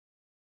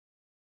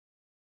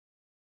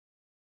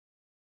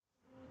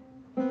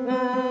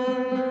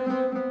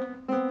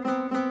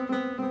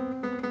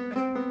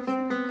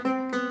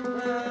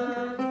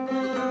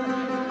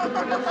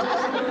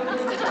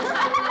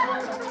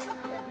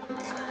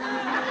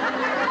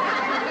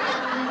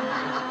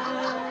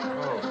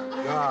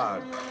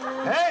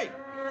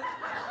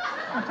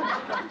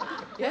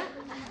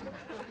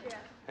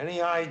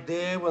Any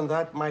idea when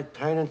that might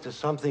turn into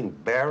something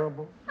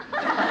bearable?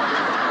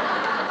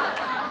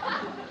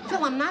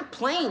 Phil, I'm not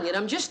playing it.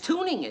 I'm just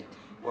tuning it.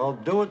 Well,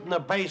 do it in the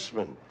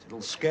basement.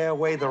 It'll scare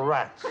away the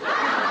rats.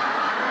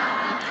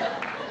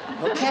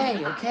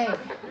 Okay.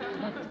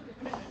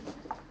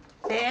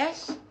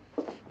 Fish,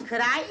 could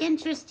I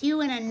interest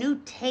you in a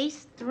new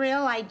taste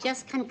thrill I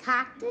just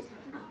concocted?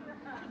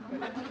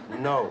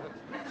 No.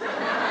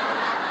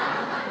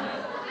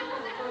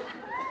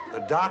 The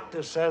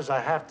doctor says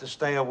I have to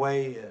stay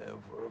away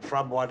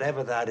from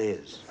whatever that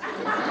is.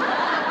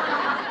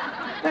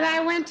 But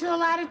I went to a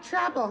lot of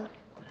trouble.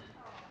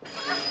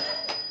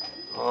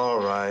 All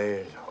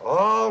right.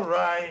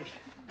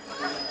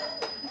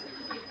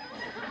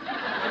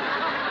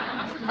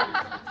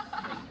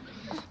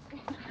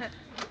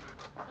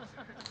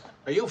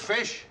 Are you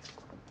Fish?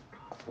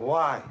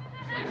 Why?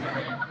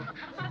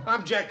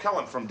 I'm Jack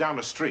Cullen from down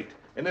the street.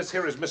 And this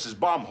here is Mrs.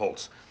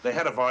 Baumholtz, the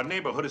head of our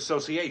neighborhood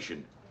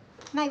association.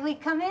 May we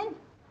come in?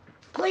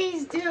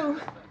 Please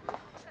do.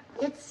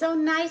 It's so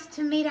nice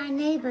to meet our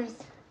neighbors.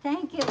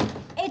 Thank you.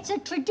 It's a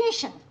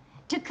tradition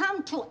to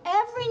come to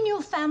every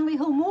new family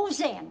who moves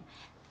in,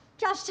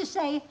 just to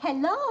say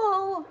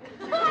hello.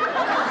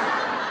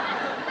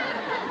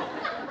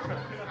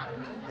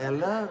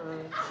 Hello.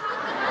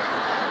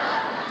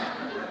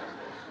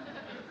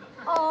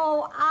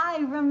 Oh,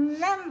 I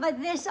remember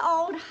this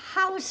old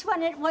house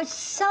when it was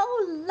so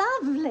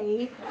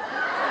lovely.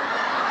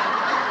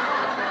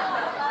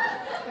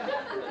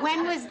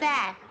 When was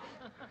that?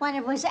 When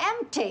it was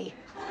empty.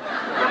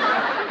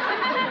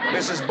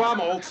 Mrs.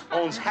 Baumholtz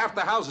owns half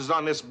the houses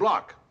on this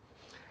block.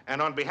 And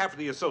on behalf of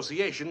the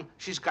association,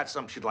 she's got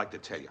something she'd like to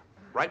tell you.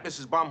 Right,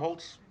 Mrs.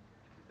 Baumholtz?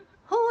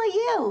 Who are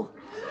you?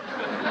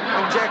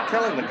 I'm Jack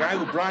Cullen, the guy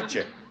who brought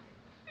you.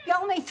 You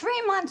owe me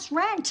 3 months'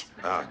 rent.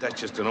 That's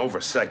just an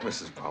oversight,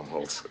 Mrs.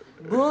 Baumholtz.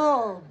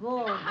 Bull.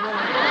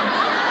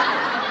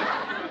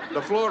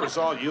 The floor is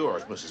all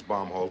yours, Mrs.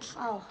 Baumholtz.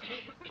 Oh.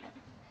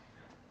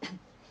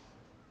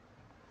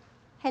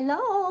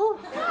 Hello?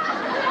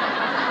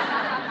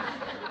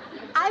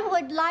 I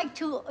would like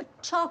to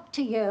talk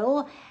to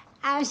you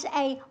as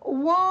a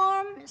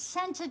warm,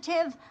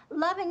 sensitive,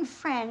 loving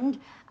friend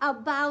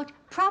about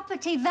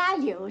property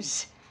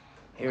values.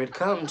 Here it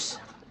comes.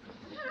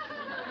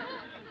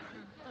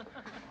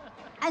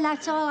 And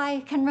that's all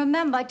I can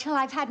remember till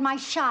I've had my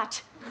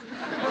shot.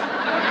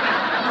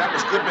 That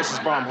was good,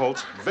 Mrs.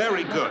 Baumholtz.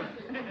 Very good.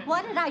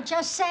 What did I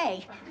just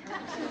say?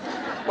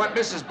 What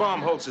Mrs.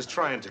 Baumholtz is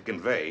trying to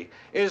convey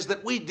is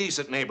that we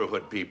decent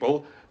neighborhood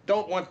people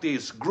don't want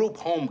these group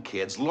home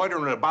kids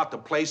loitering about the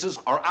places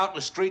or out in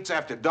the streets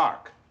after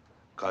dark.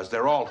 Because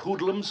they're all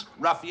hoodlums,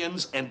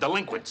 ruffians, and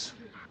delinquents.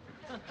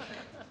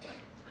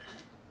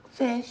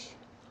 Fish.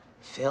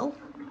 Phil?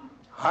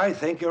 I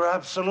think you're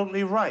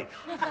absolutely right.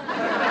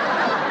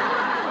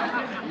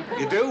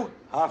 You do?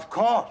 Of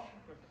course.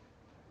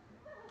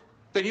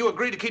 Then you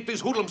agree to keep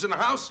these hoodlums in the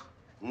house?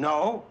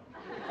 No.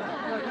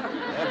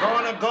 They're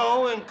going to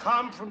go and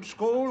come from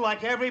school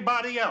like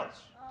everybody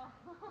else.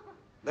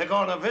 They're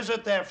going to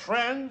visit their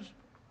friends,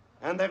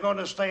 and they're going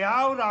to stay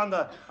out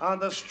on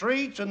the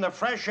streets in the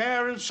fresh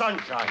air and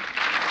sunshine.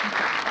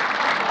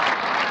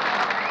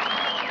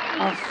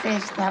 Oh,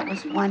 Fish, that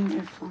was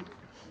wonderful.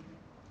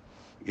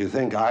 You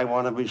think I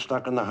want to be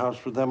stuck in the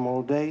house with them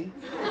all day?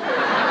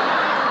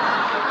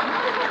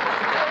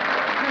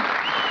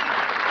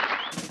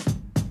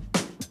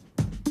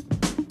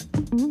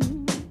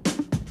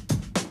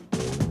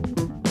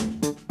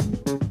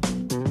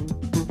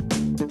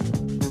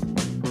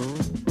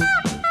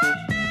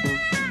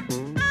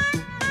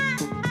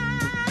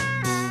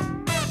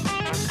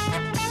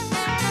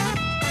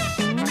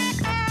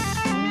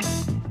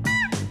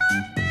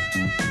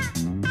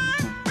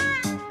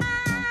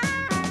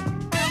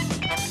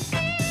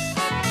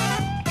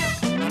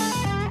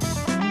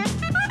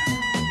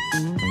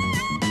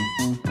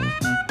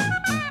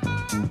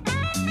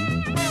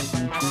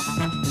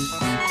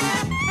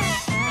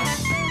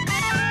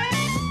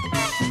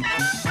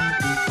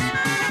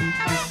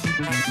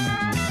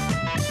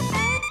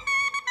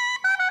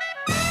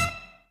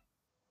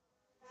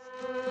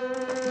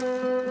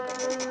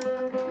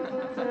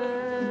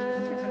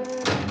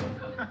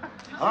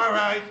 All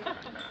right.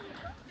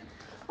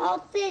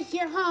 Oh, Fish,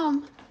 you're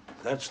home.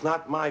 That's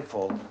not my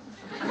fault.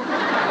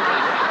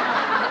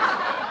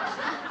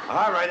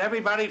 All right,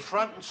 everybody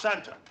front and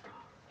center.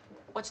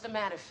 What's the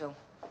matter, Phil?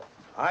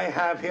 I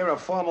have here a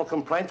formal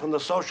complaint from the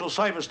Social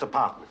Service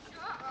Department.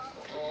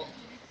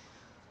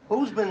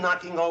 Who's been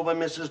knocking over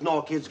Mrs.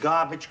 Norkid's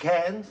garbage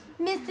cans?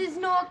 Mrs.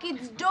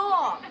 Norkid's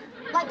dog,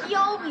 like he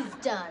always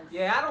does.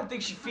 Yeah, I don't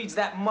think she feeds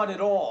that mud at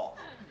all.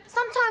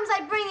 Sometimes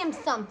I bring him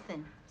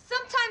something.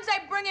 Sometimes I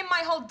bring him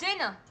my whole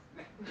dinner.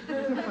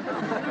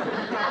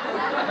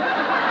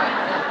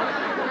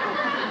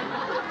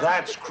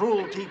 That's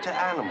cruelty to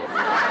animals.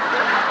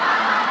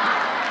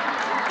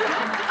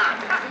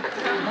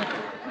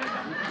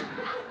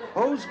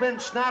 Who's been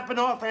snapping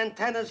off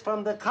antennas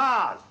from the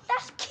cars?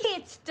 That's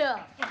kid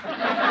stuff.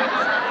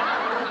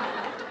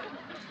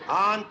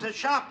 On to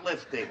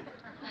shoplifting.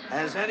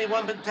 Has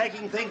anyone been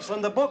taking things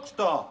from the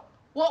bookstore?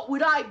 What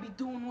would I be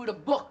doing with a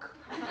book?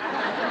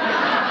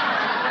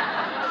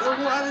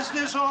 What is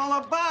this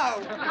all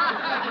about?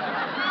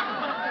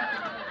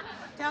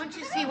 Don't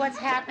you see what's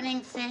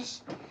happening,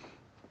 Fish?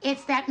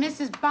 It's that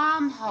Mrs.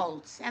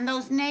 Baumholtz and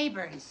those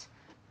neighbors.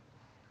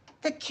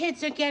 The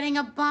kids are getting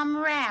a bum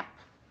rap.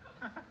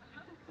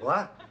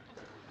 What?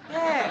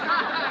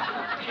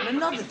 Yeah. And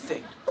another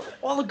thing,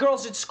 all the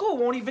girls at school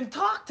won't even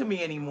talk to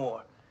me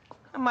anymore.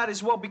 I might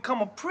as well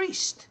become a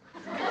priest.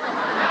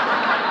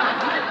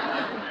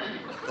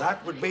 That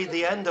would be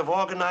the end of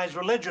organized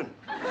religion.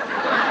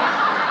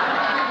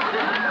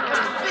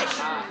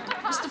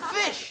 Mr.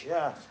 Fish.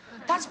 Yeah.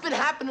 That's been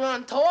happening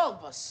on to all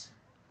of us.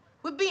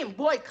 We're being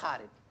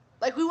boycotted,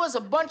 like we was a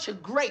bunch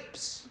of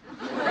grapes.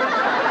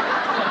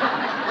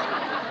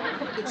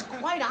 It's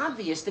quite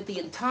obvious that the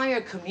entire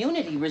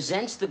community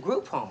resents the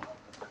group home.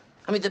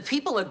 I mean, the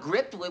people are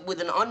gripped with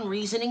an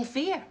unreasoning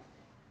fear.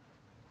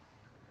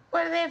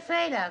 What are they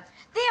afraid of?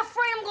 They're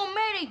afraid I'm gonna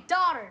marry their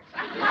daughter.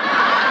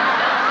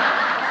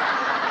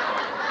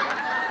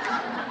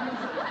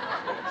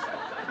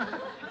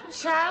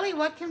 Charlie,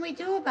 what can we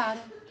do about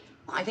it?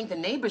 I think the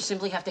neighbors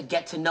simply have to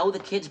get to know the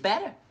kids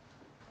better.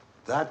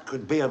 That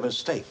could be a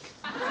mistake.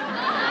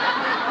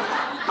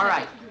 All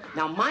right.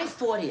 Now, my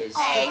thought is...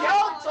 Hey,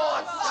 no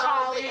thoughts,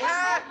 Charlie,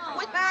 huh?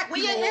 Will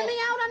you hear me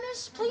out on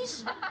this,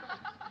 please?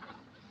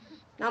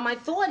 Now, my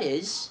thought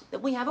is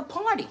that we have a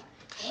party.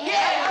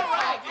 Yeah,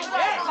 right.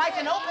 Like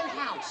an open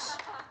house.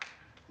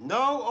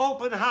 No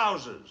open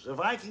houses. If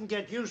I can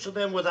get used to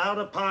them without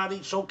a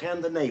party, so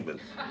can the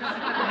neighbors.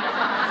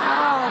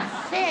 Oh,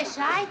 Fish,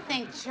 I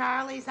think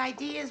Charlie's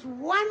idea is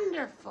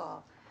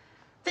wonderful.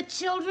 The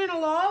children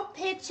will all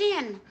pitch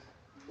in.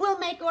 We'll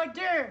make hors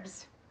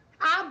d'oeuvres.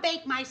 I'll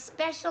bake my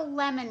special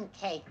lemon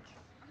cake.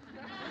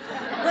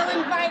 We'll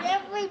invite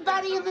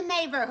everybody in the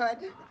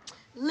neighborhood.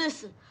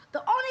 Listen,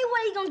 the only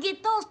way you're gonna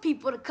get those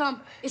people to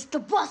come is to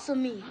bustle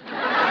me.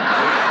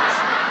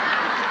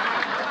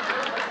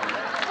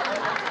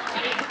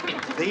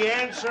 The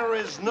answer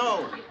is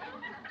no.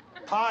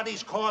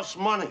 Parties cost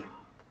money.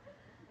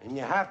 And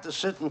you have to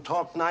sit and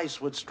talk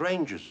nice with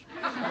strangers.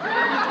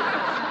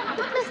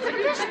 Mr.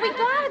 Fish, we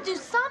gotta do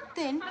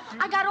something.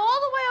 I got all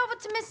the way over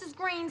to Mrs.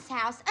 Green's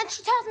house, and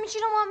she tells me she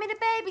don't want me to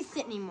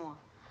babysit anymore.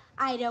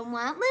 I don't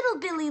want little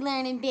Billy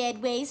learning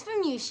bad ways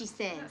from you, she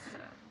says.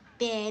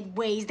 Bad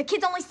ways. The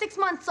kid's only 6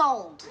 months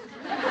old.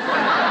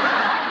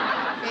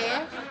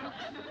 Fish,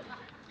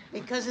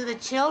 because of the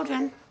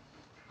children,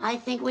 I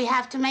think we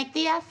have to make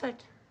the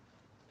effort.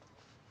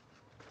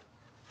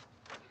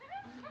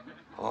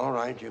 All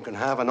right, you can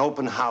have an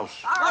open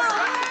house.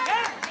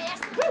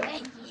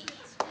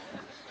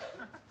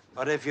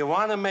 But if you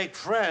want to make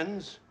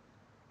friends,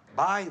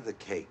 buy the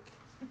cake.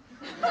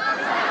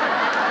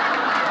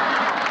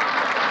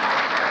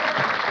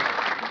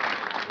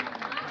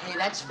 Hey,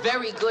 that's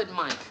very good,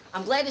 Mike.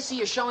 I'm glad to see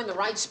you're showing the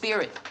right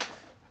spirit.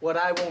 What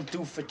I won't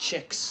do for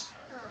chicks.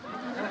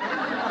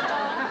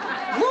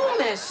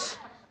 Loomis!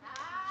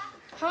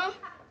 Huh?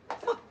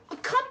 Look, the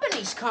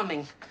company's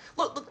coming.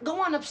 Look, go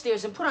on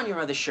upstairs and put on your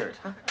other shirt,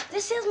 huh?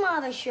 This is my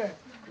other shirt.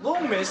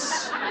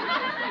 Loomis,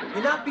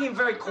 you're not being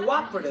very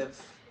cooperative.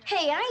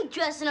 Hey, I ain't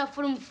dressing up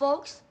for them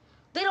folks.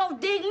 They don't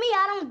dig me,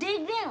 I don't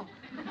dig them.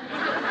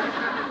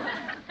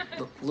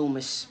 Look,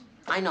 Loomis,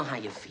 I know how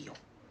you feel.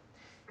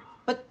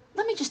 But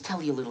let me just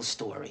tell you a little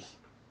story.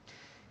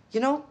 You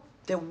know,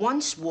 there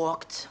once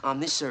walked on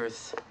this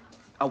earth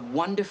a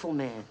wonderful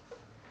man.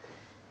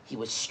 He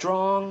was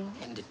strong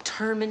and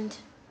determined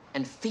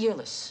and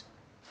fearless,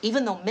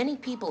 even though many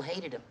people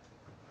hated him.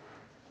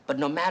 But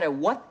no matter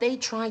what they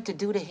tried to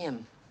do to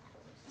him,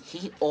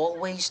 he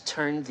always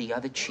turned the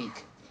other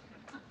cheek.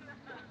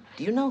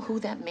 Do you know who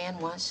that man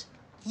was?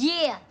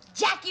 Yeah,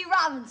 Jackie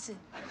Robinson.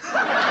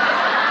 That's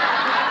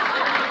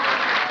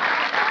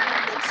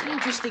an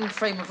interesting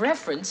frame of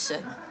reference.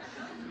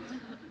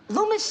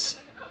 Loomis,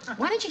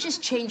 why don't you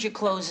just change your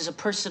clothes as a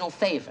personal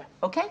favor,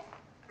 okay?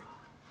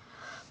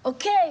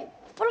 Okay,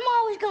 but I'm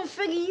always gonna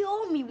figure you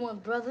owe me one,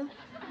 brother.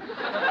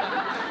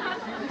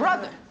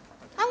 Brother,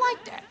 I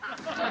like that.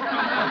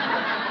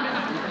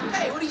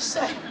 Hey, what do you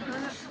say?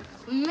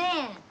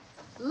 Man,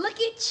 look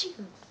at you.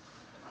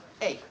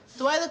 Hey,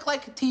 do I look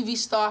like a TV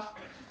star?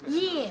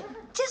 Yeah,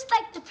 just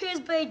like the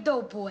Pillsbury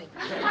Doughboy.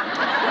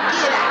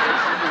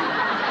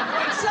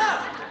 What's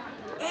up?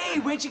 Hey,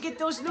 where'd you get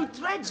those new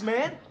threads,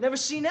 man? Never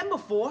seen them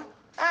before.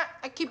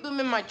 I keep them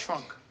in my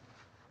trunk.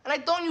 And I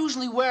don't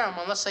usually wear them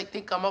unless I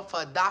think I'm up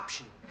for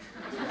adoption.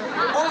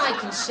 All I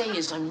can say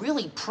is I'm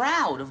really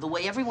proud of the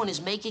way everyone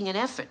is making an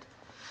effort.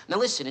 Now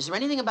listen, is there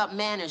anything about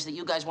manners that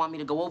you guys want me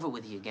to go over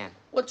with you again?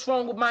 What's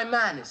wrong with my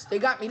manners? They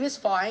got me this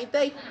far, ain't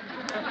they?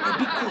 Hey,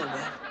 be cool,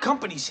 man.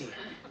 Company's here.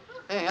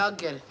 Hey, I'll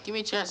get it. Give me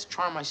a chance to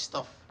try my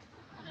stuff.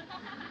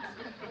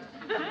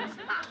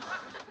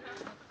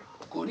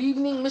 Good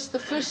evening, Mr.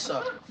 Fish,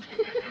 sir.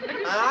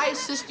 I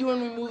assist you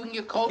in removing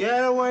your coat.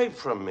 Get away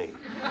from me.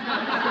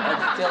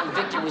 Phil,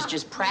 Victor was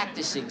just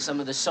practicing some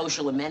of the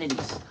social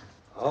amenities.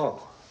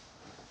 Oh,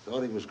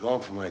 thought he was going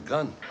for my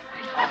gun.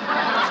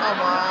 Come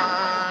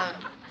on.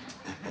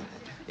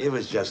 It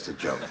was just a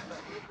joke.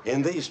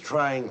 In these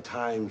trying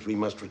times, we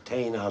must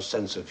retain our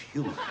sense of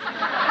humor.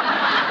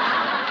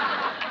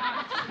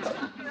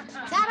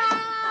 Ta-da!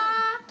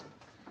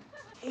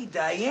 Hey,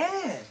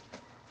 Diane,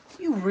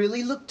 you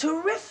really look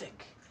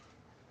terrific.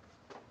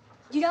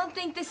 You don't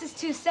think this is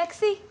too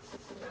sexy?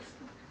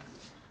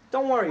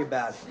 Don't worry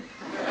about it.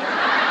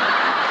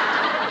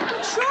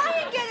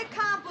 Try and get a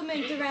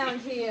compliment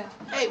around here.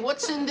 Hey,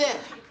 what's in there?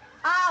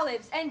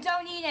 Olives, and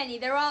don't eat any.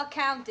 They're all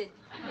counted.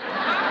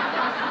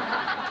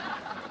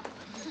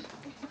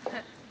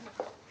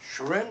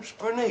 Shrimps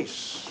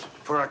Bernice.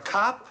 For a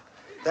cop,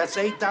 that's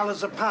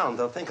 $8 a pound.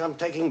 They'll think I'm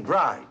taking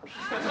bribes.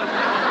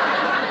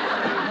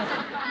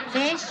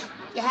 Fish,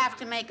 you have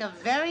to make a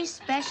very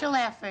special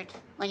effort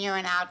when you're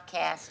an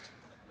outcast.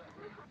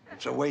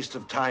 It's a waste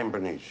of time,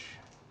 Bernice.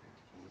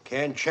 You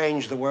can't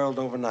change the world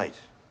overnight.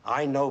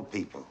 I know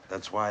people.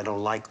 That's why I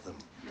don't like them.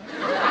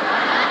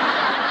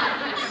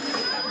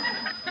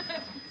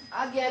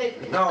 I'll get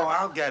it. No,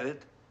 I'll get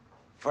it.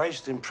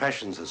 First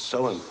impressions are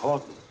so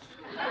important.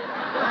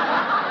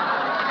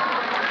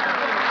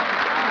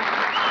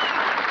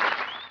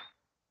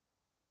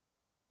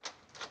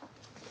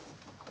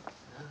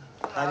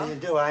 How do you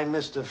do? I'm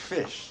Mr.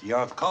 Fish,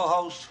 your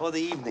co-host for the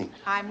evening.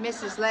 I'm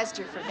Mrs.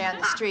 Lester from down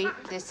the street.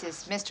 This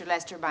is Mr.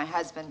 Lester, my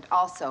husband,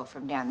 also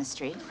from down the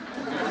street.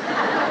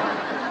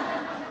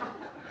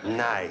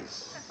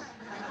 Nice.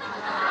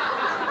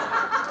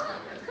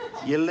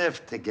 You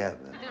live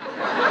together.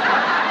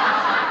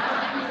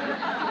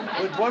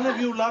 Would one of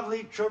you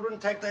lovely children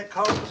take their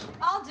coats?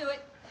 I'll do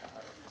it.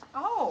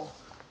 Oh,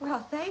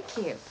 well, thank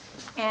you.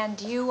 And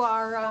you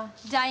are,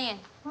 Diane.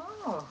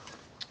 Oh.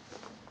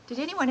 Did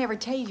anyone ever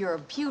tell you you're a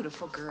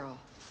beautiful girl?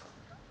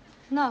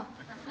 No.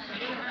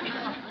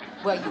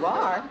 Well, you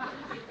are.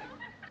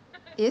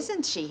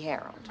 Isn't she,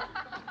 Harold?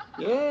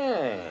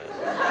 Yeah.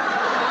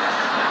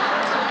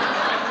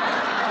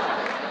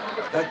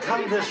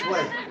 Come this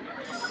way.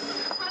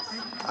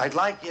 I'd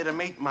like you to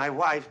meet my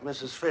wife,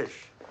 Mrs.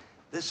 Fish.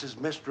 This is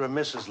Mr. and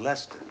Mrs.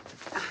 Lester.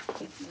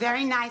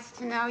 Very nice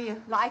to know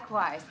you.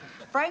 Likewise.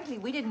 Frankly,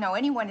 we didn't know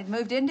anyone had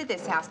moved into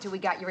this house till we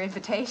got your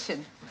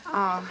invitation.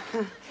 Oh.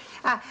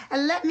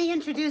 Let me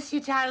introduce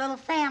you to our little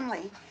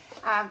family.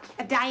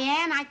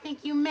 Diane, I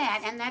think you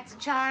met, and that's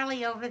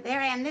Charlie over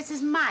there, and this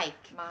is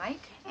Mike.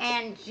 Mike?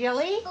 And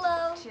Jilly.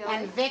 Hello.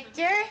 And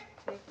Victor.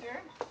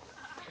 Victor?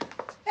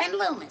 And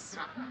Loomis.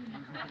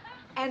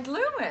 And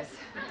Loomis.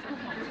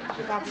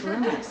 That's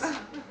Loomis.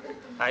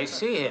 I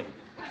see him.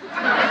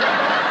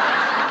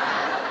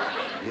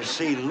 You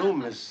see,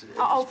 Loomis is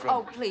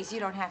Oh, please, you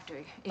don't have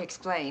to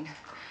explain.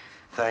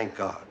 Thank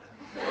God.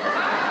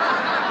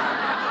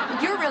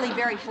 You're really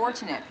very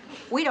fortunate.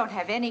 We don't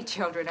have any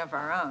children of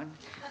our own.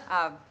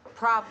 A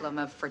problem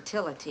of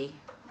fertility.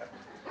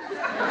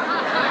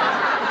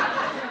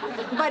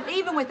 But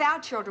even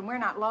without children, we're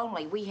not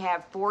lonely. We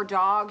have 4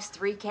 dogs,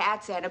 3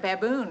 cats, and a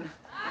baboon.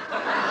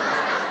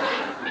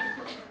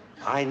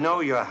 I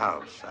know your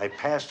house. I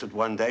passed it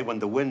one day when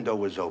the window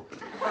was open.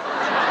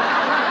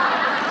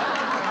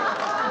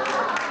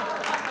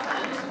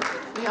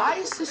 May I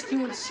assist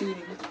you in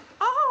seating?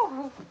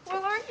 Oh,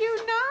 well, aren't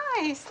you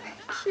nice?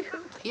 Thank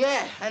you.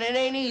 Yeah, and it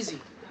ain't easy.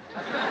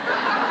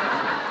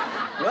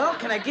 Well,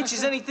 can I get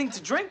you anything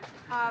to drink?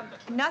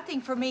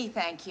 Nothing for me,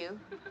 thank you.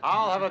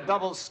 I'll have a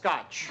double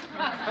scotch.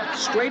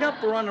 Straight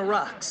up or on the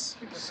rocks?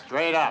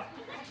 Straight up.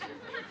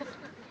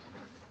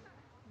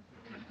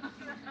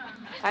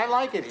 I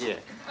like it here.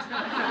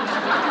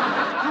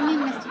 Come in,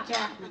 Mr.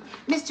 Jackman.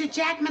 Mr.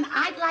 Jackman,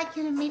 I'd like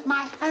you to meet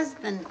my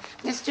husband,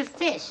 Mr.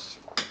 Fish.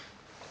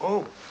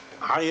 Oh,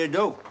 how do you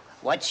do?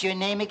 What's your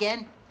name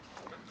again?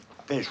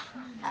 Fish.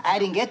 I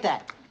didn't get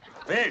that.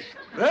 Fish.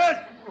 Fish!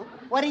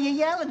 What are you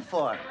yelling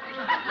for?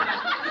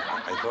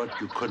 I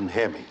thought you couldn't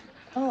hear me.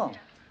 Oh,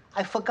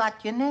 I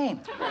forgot your name.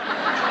 It's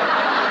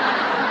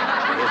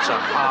a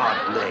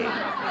hard name.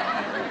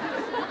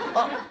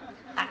 Oh,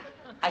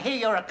 I hear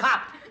you're a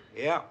cop.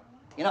 Yeah.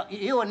 You know,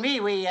 you and me,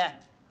 we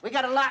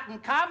got a lot in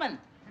common.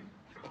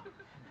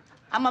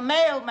 I'm a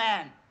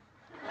mailman.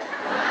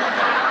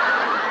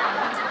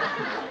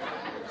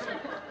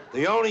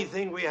 The only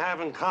thing we have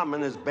in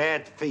common is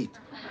bad feet.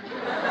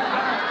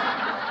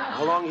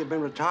 How long you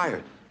been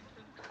retired?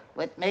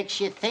 What makes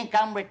you think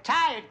I'm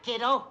retired,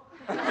 kiddo?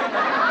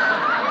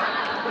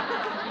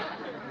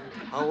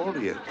 How old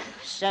are you?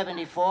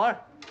 74.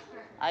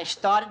 I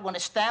started when a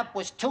stamp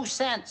was 2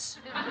 cents.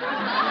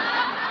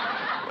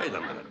 Wait a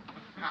minute.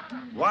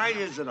 Why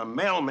is it a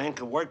mailman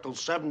can work till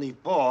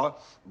 74,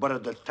 but a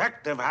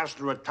detective has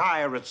to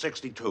retire at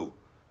 62?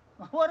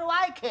 What do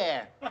I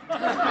care?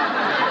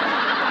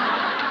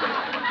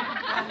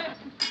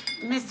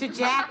 Mr.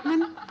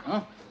 Jackman?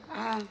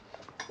 Huh?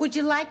 Would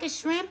you like a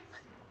shrimp?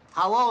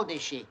 How old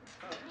is she?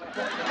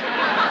 There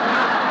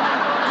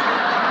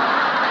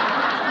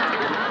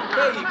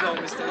you go,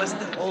 Mr.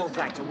 Lester. Oh,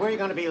 thanks. So where are you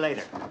going to be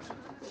later?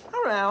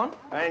 Around.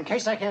 In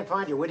case I can't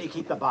find you, where do you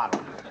keep the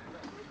bottle?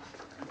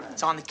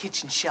 It's on the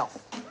kitchen shelf.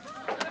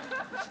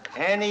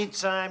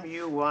 Anytime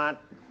you want,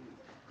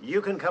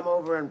 you can come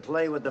over and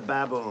play with the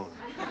baboon.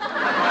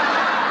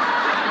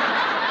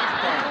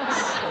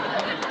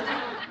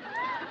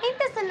 Ain't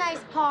this a nice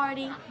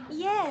party?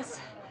 Yes,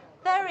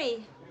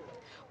 very.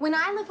 When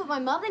I lived with my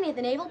mother near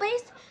the naval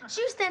base,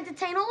 she used to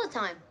entertain all the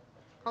time.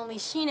 Only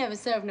she never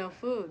served no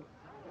food.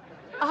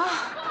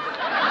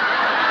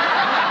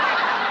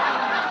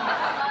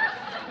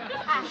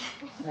 Hi.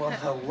 Well,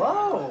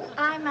 hello.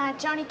 I'm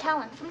Joni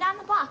Kellen from down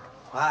the block.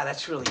 Wow,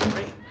 that's really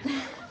great.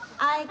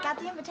 I got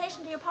the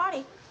invitation to your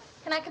party.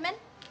 Can I come in?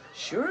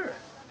 Sure.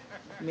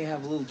 You may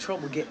have a little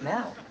trouble getting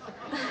out.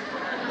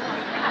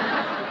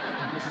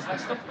 Mrs.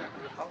 Lester?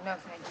 Oh, no,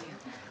 thank you.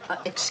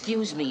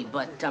 Excuse me,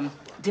 but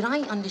did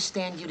I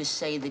understand you to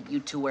say that you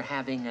two were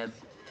having a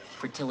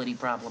fertility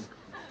problem?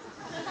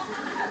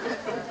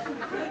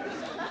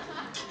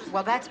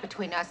 Well, that's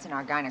between us and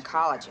our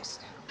gynecologist.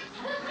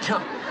 No,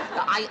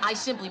 I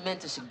simply meant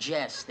to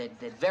suggest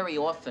that very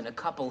often a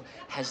couple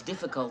has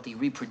difficulty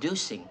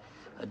reproducing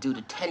due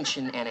to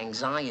tension and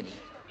anxiety.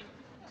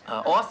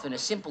 Often a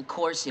simple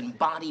course in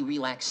body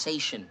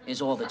relaxation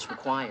is all that's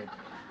required.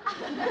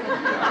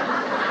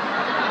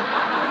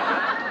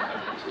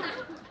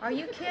 Are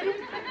you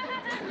kidding?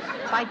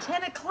 By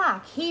 10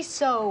 o'clock, he's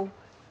so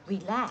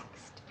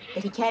relaxed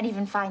that he can't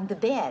even find the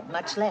bed,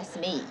 much less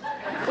me.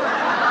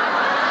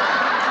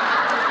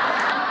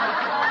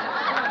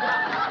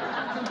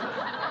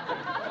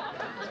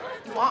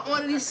 You want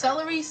one of these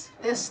celeries?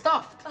 They're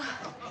stuffed.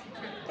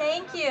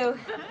 Thank you.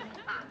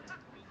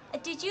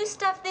 Did you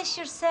stuff this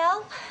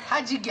yourself?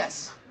 How'd you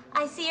guess?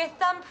 I see your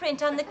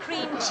thumbprint on the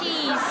cream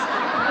cheese.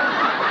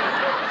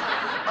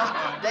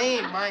 They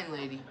ain't mine,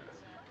 lady.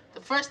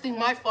 The first thing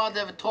my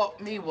father ever taught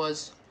me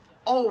was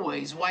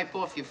always wipe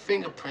off your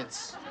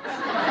fingerprints.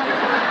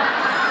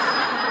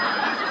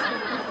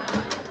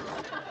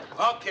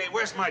 Okay,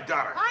 where's my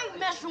daughter? I ain't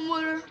messing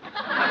with her.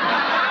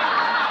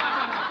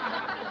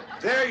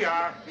 There you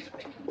are.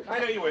 I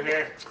knew you were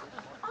here.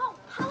 Oh,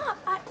 Pop,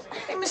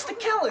 Hey, Mr.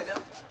 Kellen,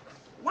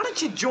 why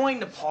don't you join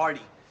the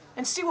party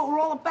and see what we're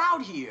all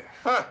about here?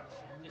 Huh.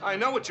 I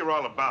know what you're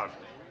all about.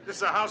 This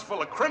is a house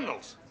full of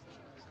criminals.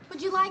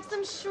 Would you like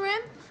some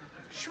shrimp?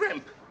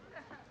 Shrimp?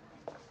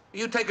 Are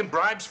you taking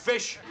bribes,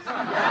 fish?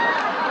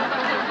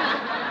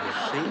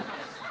 See?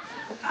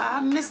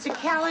 Mr.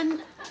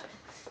 Callan,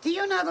 do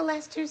you know the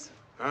Lesters?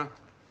 Huh?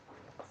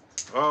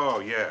 Oh,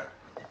 yeah.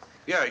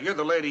 Yeah, you're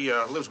the lady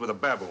who lives with a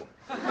baboon.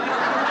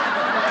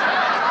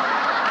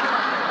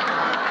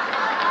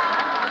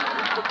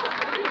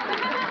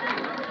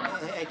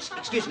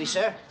 Excuse me,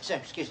 sir. Sir,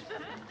 excuse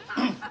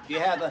me. Do you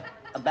have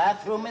a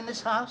bathroom in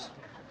this house?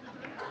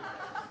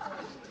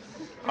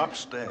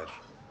 Upstairs.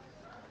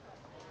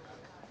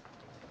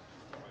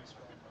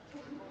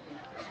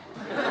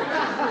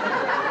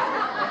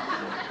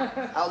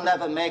 I'll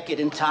never make it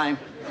in time.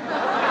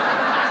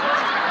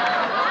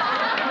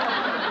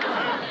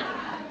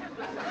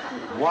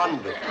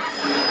 Wonderful.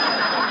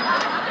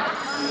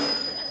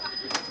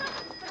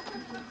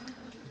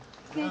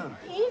 Good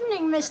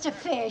evening, Mr.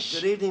 Fish.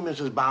 Good evening,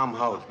 Mrs.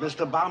 Baumhaus.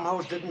 Mr.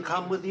 Baumhaus didn't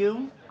come with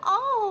you?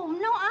 Oh,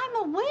 no, I'm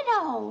a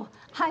widow.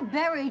 I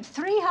buried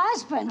 3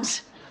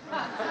 husbands.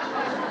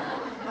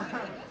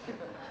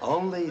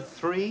 Only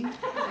 3?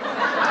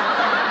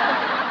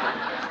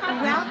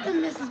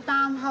 Welcome, Mrs.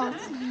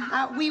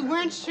 Baumholtz. We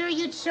weren't sure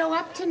you'd show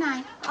up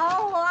tonight.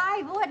 Oh,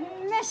 I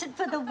wouldn't miss it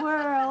for the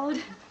world.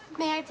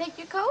 May I take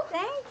your coat?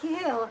 Thank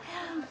you.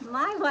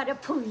 My, what a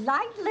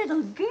polite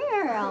little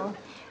girl.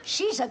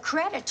 She's a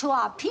credit to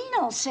our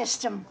penal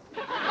system.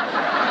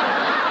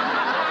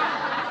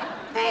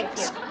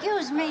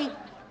 Excuse me,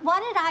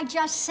 what did I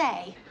just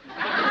say?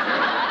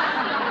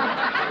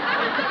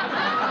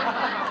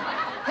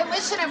 Hey,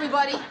 listen,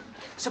 everybody.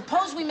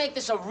 Suppose we make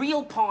this a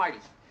real party.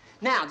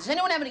 Now, does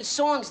anyone have any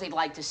songs they'd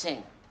like to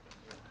sing?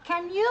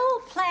 Can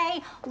you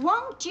play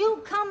Won't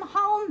You Come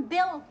Home,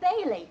 Bill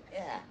Bailey?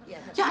 Yeah,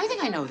 I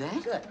think I know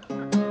that. Good.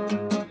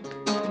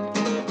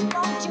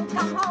 Won't you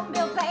come home,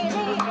 Bill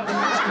Bailey?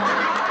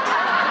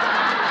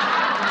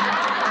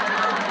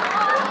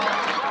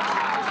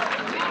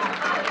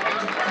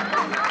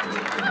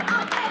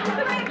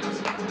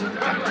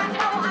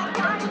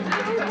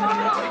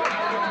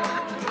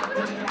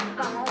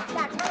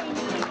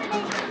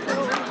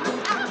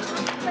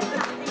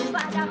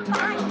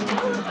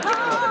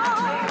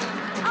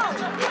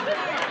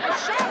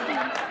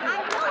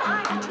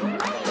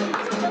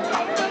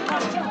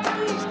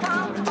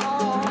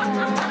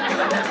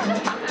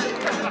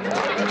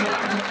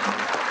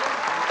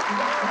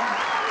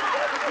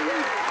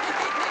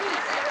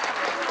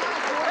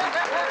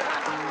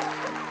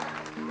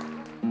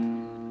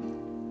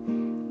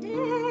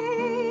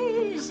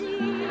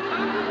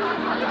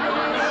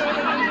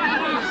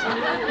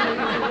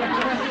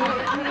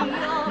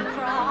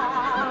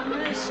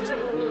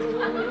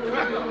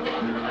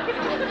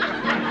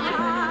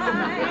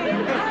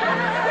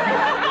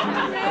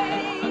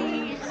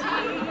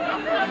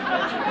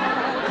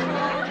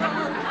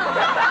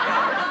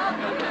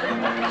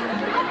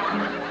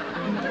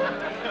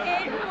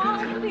 It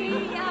won't be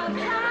a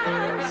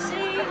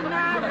fancy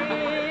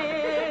marriage.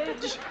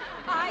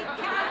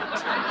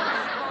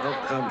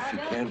 come, she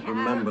can't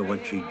remember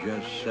what she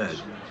just said.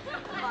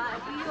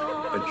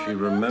 But she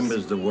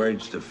remembers the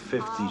words to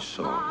 50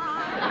 songs.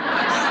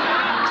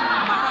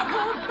 Of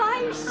a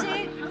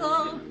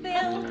bicycle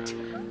built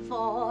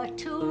for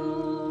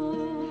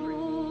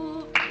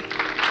two.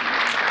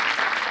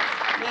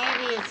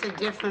 Maybe it's a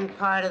different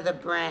part of the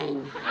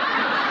brain.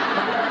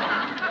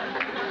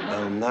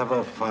 They'll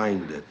never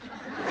find it.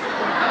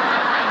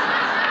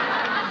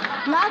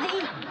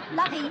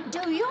 Lovey,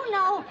 do you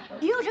know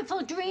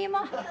Beautiful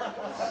Dreamer?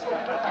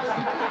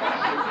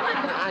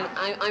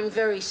 I'm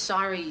very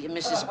sorry,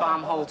 Mrs.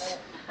 Baumholtz,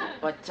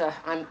 but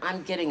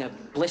I'm getting a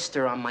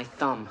blister on my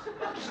thumb.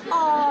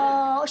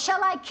 Oh,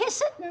 shall I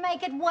kiss it and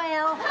make it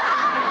well?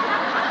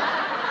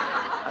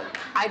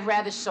 I'd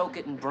rather soak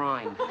it in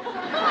brine. Well,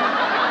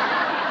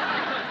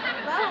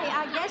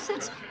 I guess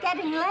it's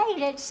getting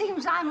late. It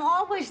seems I'm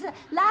always the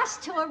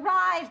last to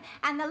arrive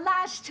and the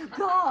last to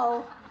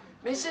go.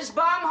 Mrs.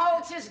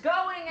 Baumholtz is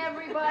going,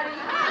 everybody.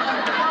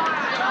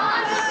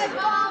 Mrs.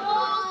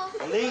 Baumholtz.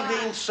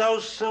 Leaving so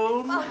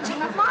soon? Well,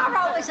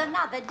 tomorrow is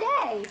another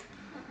day.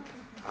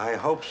 I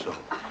hope so.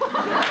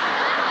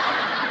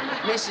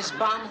 Mrs.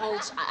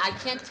 Baumholtz, I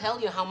can't tell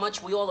you how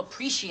much we all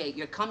appreciate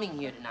your coming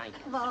here tonight.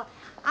 Well,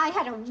 I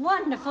had a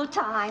wonderful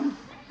time.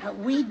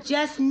 We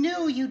just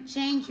knew you'd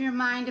change your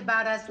mind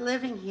about us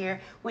living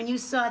here when you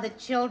saw the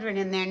children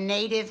in their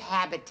native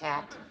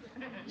habitat.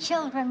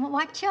 Children?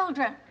 What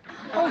children?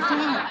 Oh,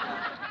 them.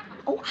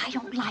 Oh, I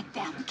don't like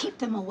them. Keep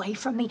them away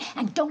from me,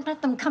 and don't let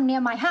them come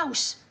near my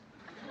house.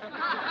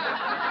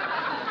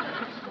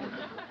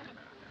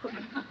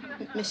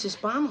 Mrs.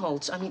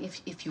 Baumholtz, I mean,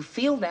 if you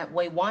feel that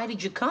way, why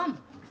did you come?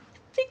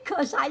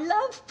 Because I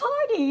love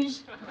parties.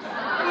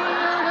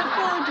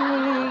 Beautiful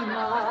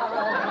dreamer.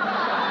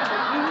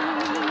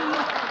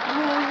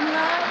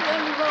 Moonlight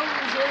and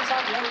roses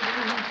are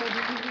waiting.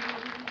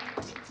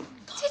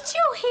 Did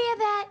you hear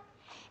that?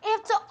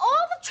 After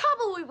all the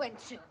trouble we went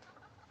to.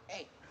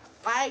 Hey,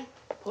 I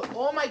put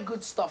all my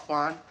good stuff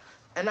on,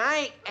 and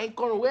I ain't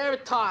gonna wear a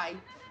tie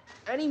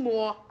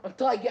anymore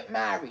until I get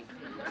married.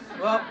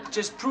 Well, it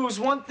just proves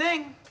one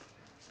thing.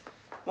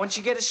 Once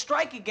you get a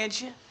strike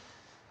against you,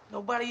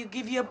 nobody will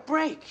give you a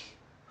break.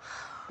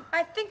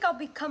 I think I'll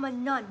become a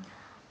nun.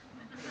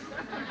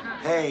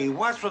 Hey,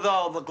 what's with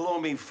all the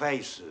gloomy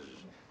faces?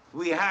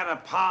 We had a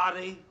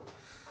party.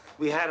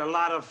 We had a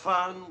lot of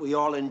fun. We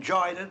all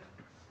enjoyed it.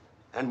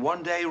 And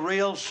one day,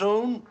 real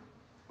soon,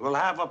 we'll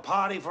have a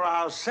party for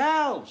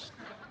ourselves.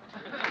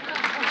 All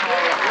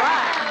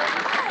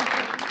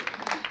right.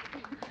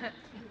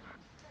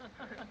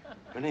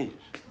 Bernice.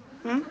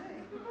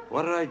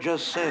 What did I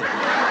just say?